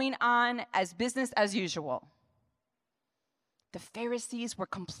were going on as business as usual. The Pharisees were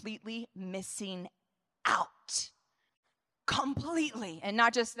completely missing out. Completely. And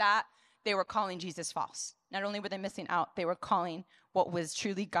not just that, they were calling Jesus false. Not only were they missing out, they were calling what was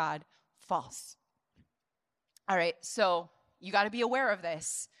truly God false. All right, so you got to be aware of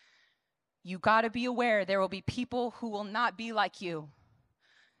this. You got to be aware there will be people who will not be like you.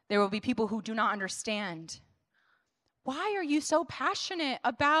 There will be people who do not understand. Why are you so passionate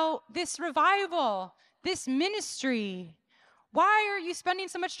about this revival, this ministry? Why are you spending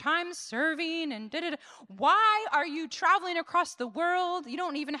so much time serving and da-da-da? Why are you traveling across the world? You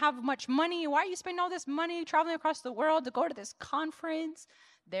don't even have much money. Why are you spending all this money traveling across the world to go to this conference?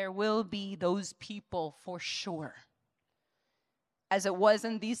 There will be those people for sure. As it was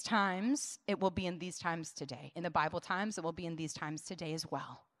in these times, it will be in these times today. In the Bible times, it will be in these times today as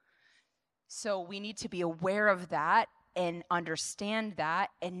well. So we need to be aware of that and understand that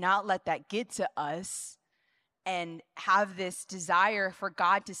and not let that get to us and have this desire for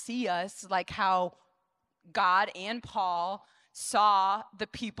God to see us like how God and Paul saw the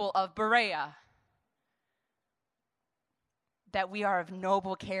people of Berea. That we are of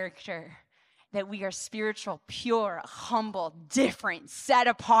noble character, that we are spiritual, pure, humble, different, set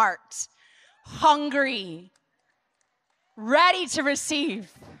apart, hungry, ready to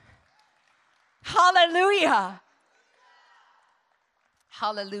receive. Hallelujah.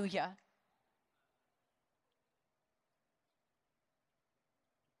 Hallelujah.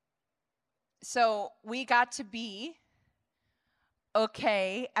 So we got to be,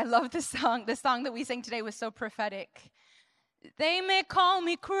 okay, I love this song. The song that we sang today was so prophetic. They may call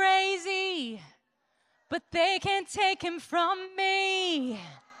me crazy, but they can't take him from me.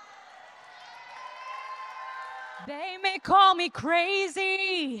 They may call me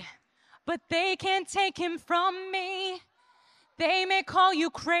crazy, but they can't take him from me. They may call you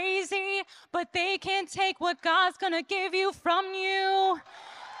crazy, but they can't take what God's gonna give you from you.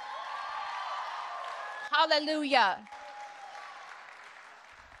 Hallelujah.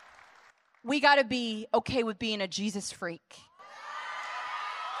 We gotta be okay with being a Jesus freak.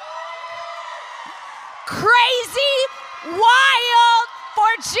 Crazy, wild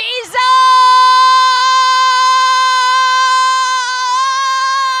for Jesus.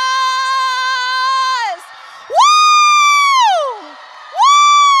 Woo!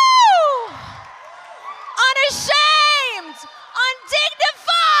 Woo! Unashamed,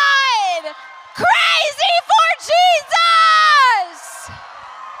 undignified, crazy for Jesus.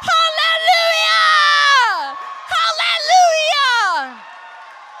 Hallelujah! Hallelujah!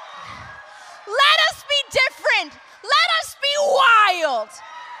 Let us be different. Let us be wild.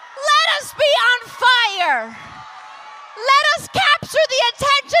 Let us be on fire. Let us capture the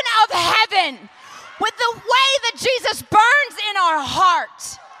attention of heaven with the way that Jesus burns in our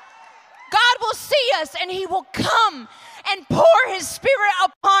heart. God will see us and he will come and pour his spirit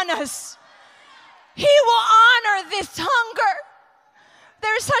upon us. He will honor this hunger.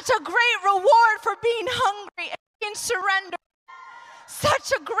 There's such a great reward for being hungry and being surrendered.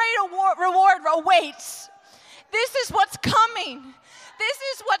 Such a great reward awaits. This is what's coming. This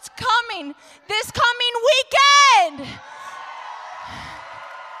is what's coming this coming weekend.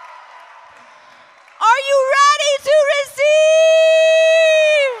 Are you ready to receive?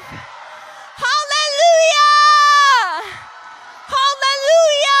 Hallelujah!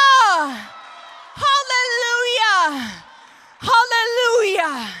 Hallelujah! Hallelujah!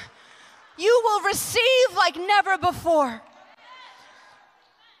 Hallelujah! You will receive like never before.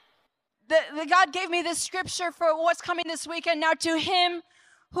 God gave me this scripture for what's coming this weekend. Now to him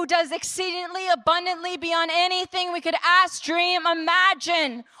who does exceedingly abundantly beyond anything we could ask, dream,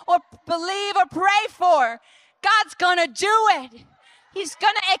 imagine, or believe or pray for. God's gonna do it. He's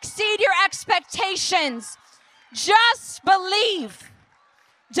gonna exceed your expectations. Just believe.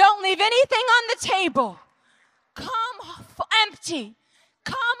 Don't leave anything on the table. Come empty.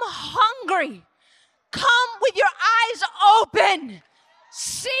 Come hungry. Come with your eyes open.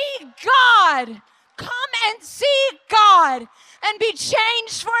 See God. Come and see God and be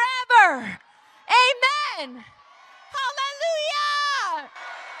changed forever. Amen. Hallelujah.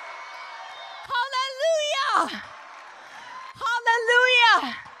 Hallelujah.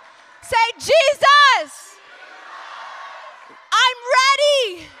 Hallelujah. Say, Jesus, I'm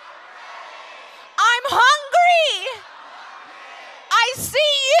ready. I'm hungry. I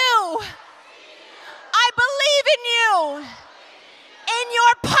see you. I believe in you. In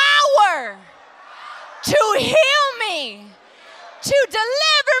your power to heal me, to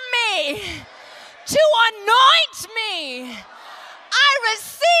deliver me, to anoint me. I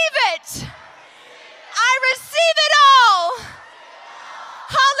receive it. I receive it all.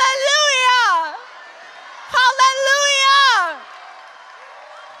 Hallelujah. Hallelujah.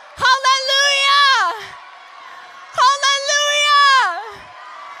 Hallelujah. Hallelujah.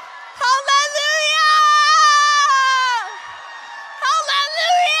 Hallelujah.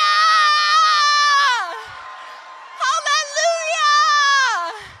 Hallelujah. Hallelujah.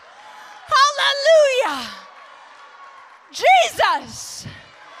 Hallelujah. Jesus.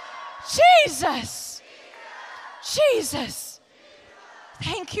 Jesus. Jesus.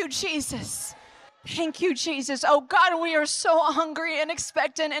 Thank you, Jesus. Thank you, Jesus. Oh, God, we are so hungry and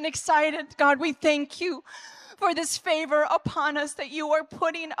expectant and excited. God, we thank you for this favor upon us that you are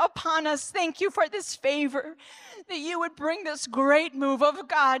putting upon us. Thank you for this favor, that you would bring this great move of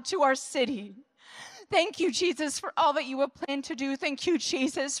God to our city. Thank you, Jesus, for all that you have planned to do. Thank you,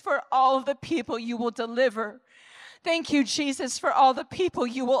 Jesus, for all of the people you will deliver. Thank you, Jesus, for all the people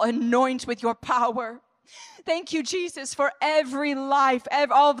you will anoint with your power. Thank you, Jesus, for every life,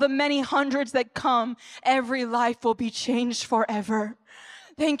 all of the many hundreds that come. Every life will be changed forever.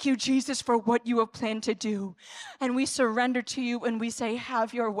 Thank you, Jesus, for what you have planned to do. And we surrender to you and we say,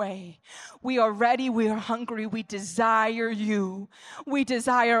 have your way. We are ready. We are hungry. We desire you. We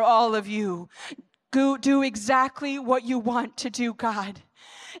desire all of you. Do exactly what you want to do, God.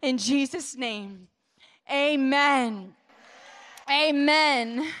 In Jesus' name, amen.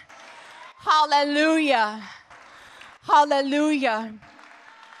 Amen. Hallelujah. Hallelujah.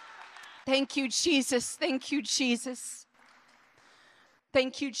 Thank you, Jesus. Thank you, Jesus.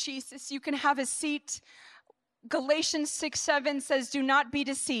 Thank you, Jesus. You can have a seat. Galatians 6:7 says, do not be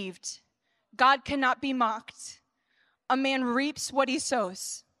deceived. God cannot be mocked. A man reaps what he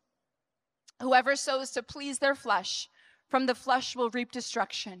sows. Whoever sows to please their flesh, from the flesh will reap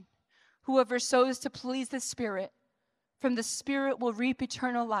destruction. Whoever sows to please the Spirit, from the Spirit will reap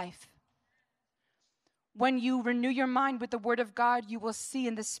eternal life. When you renew your mind with the Word of God, you will see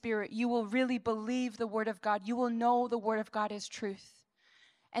in the Spirit. You will really believe the Word of God. You will know the Word of God is truth.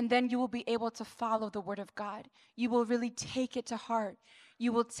 And then you will be able to follow the Word of God. You will really take it to heart.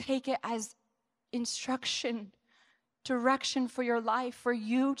 You will take it as instruction, direction for your life, for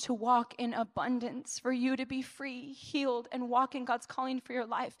you to walk in abundance, for you to be free, healed, and walk in God's calling for your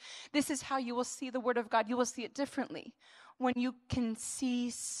life. This is how you will see the Word of God. You will see it differently. When you can see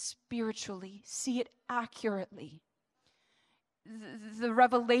spiritually, see it accurately, the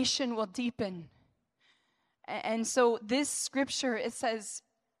revelation will deepen. And so this scripture, it says,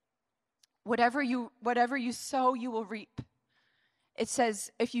 whatever you sow, you will reap. It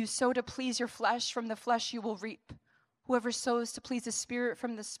says, if you sow to please your flesh, from the flesh you will reap. Whoever sows to please the Spirit,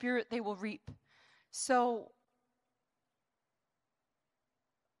 from the Spirit they will reap. So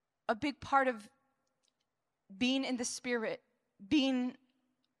a big part of being in the Spirit, being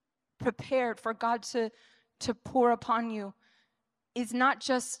prepared for God to pour upon you, is not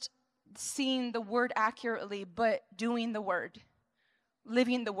just seeing the Word accurately, but doing the Word,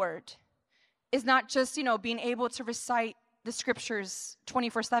 living the Word. Is not just, being able to recite the scriptures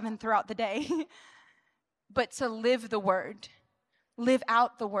 24/7 throughout the day, but to live the Word, live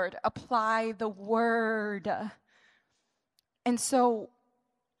out the Word, apply the Word. And so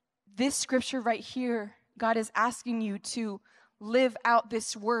this scripture right here, God is asking you to live out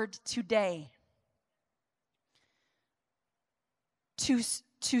this Word today.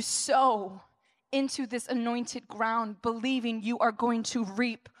 To sow into this anointed ground, believing you are going to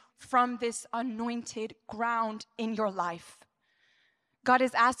reap from this anointed ground in your life. God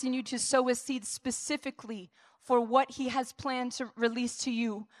is asking you to sow a seed specifically for what He has planned to release to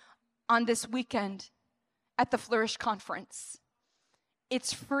you on this weekend at the Flourish Conference.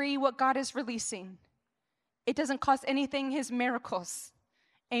 It's free what God is releasing. It doesn't cost anything, his miracles.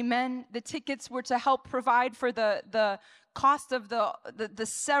 Amen. The tickets were to help provide for the cost of the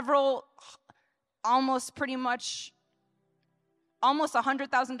several, almost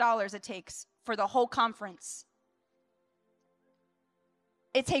 $100,000 it takes for the whole conference.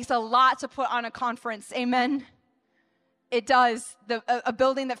 It takes a lot to put on a conference. Amen. It does. A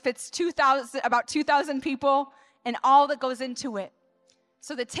building that fits about 2,000 people and all that goes into it.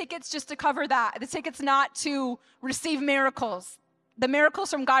 So the ticket's just to cover that. The ticket's not to receive miracles. The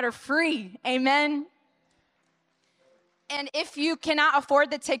miracles from God are free. Amen. And if you cannot afford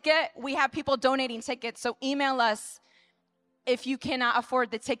the ticket, we have people donating tickets. So email us if you cannot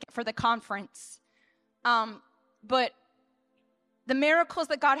afford the ticket for the conference. But the miracles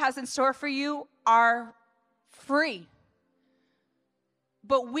that God has in store for you are free.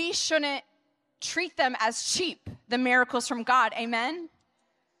 But we shouldn't treat them as cheap, the miracles from God. Amen?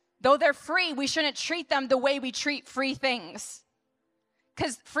 Though they're free, we shouldn't treat them the way we treat free things.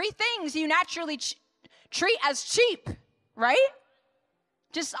 Because free things you naturally treat as cheap, right?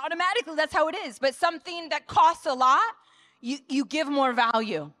 Just automatically, that's how it is. But something that costs a lot, you give more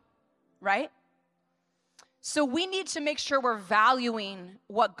value, right? So we need to make sure we're valuing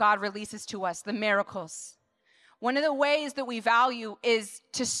what God releases to us, the miracles. One of the ways that we value is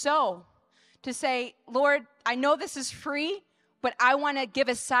to sow, to say, Lord, I know this is free, but I want to give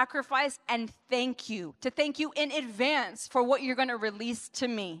a sacrifice and thank you, to thank you in advance for what you're going to release to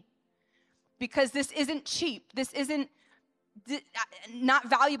me. Because this isn't cheap. This isn't not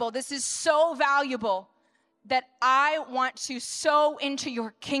valuable. This is so valuable that I want to sow into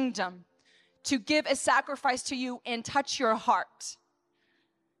your kingdom, to give a sacrifice to you and touch your heart.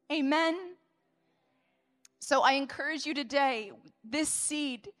 Amen. So I encourage you today, this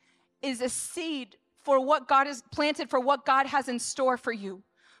seed is a seed for what God has planted, for what God has in store for you,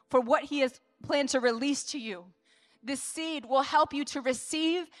 for what he has planned to release to you. This seed will help you to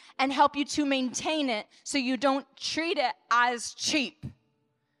receive and help you to maintain it so you don't treat it as cheap.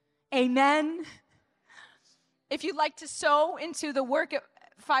 Amen. If you'd like to sow into the work at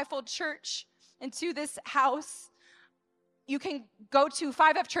Fivefold Church, into this house, you can go to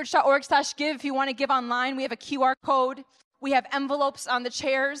 5fchurch.org/give if you want to give online. We have a QR code. We have envelopes on the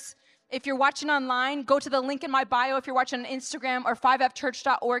chairs. If you're watching online, go to the link in my bio if you're watching on Instagram, or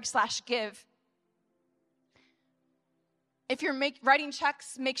 5fchurch.org/give. If you're writing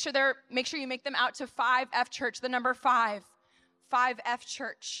checks, make sure you make them out to 5F Church, the number 5 F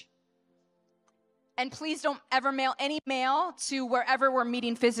Church. And please don't ever mail any mail to wherever we're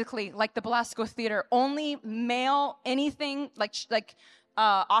meeting physically, like the Belasco Theater. Only mail anything like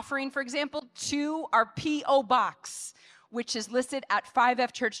offering, for example, to our P.O. box, which is listed at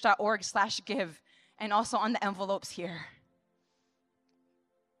 5fchurch.org/give, and also on the envelopes here.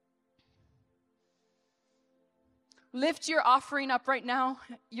 Lift your offering up right now,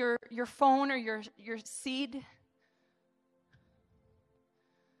 your phone or your seed.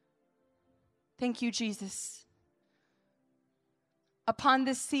 Thank you, Jesus. Upon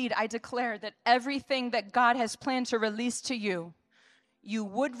this seed, I declare that everything that God has planned to release to you, you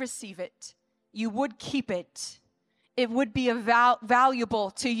would receive it. You would keep it. It would be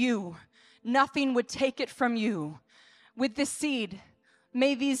valuable to you. Nothing would take it from you. With this seed,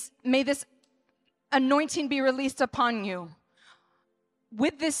 may this anointing be released upon you.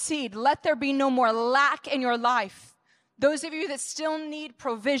 With this seed, let there be no more lack in your life. Those of you that still need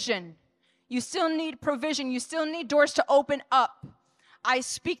provision, you still need provision. You still need doors to open up. I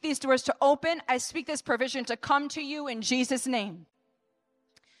speak these doors to open. I speak this provision to come to you in Jesus' name.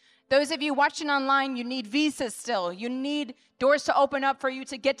 Those of you watching online, you need visas still. You need doors to open up for you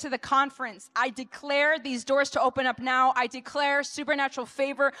to get to the conference. I declare these doors to open up now. I declare supernatural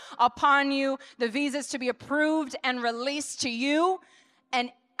favor upon you, the visas to be approved and released to you.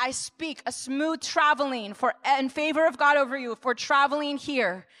 And I speak a smooth traveling in favor of God over you for traveling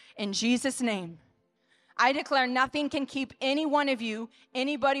here in Jesus' name. I declare nothing can keep any one of you,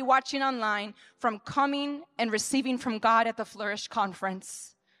 anybody watching online, from coming and receiving from God at the Flourish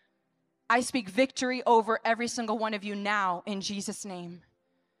Conference. I speak victory over every single one of you now in Jesus' name.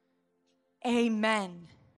 Amen.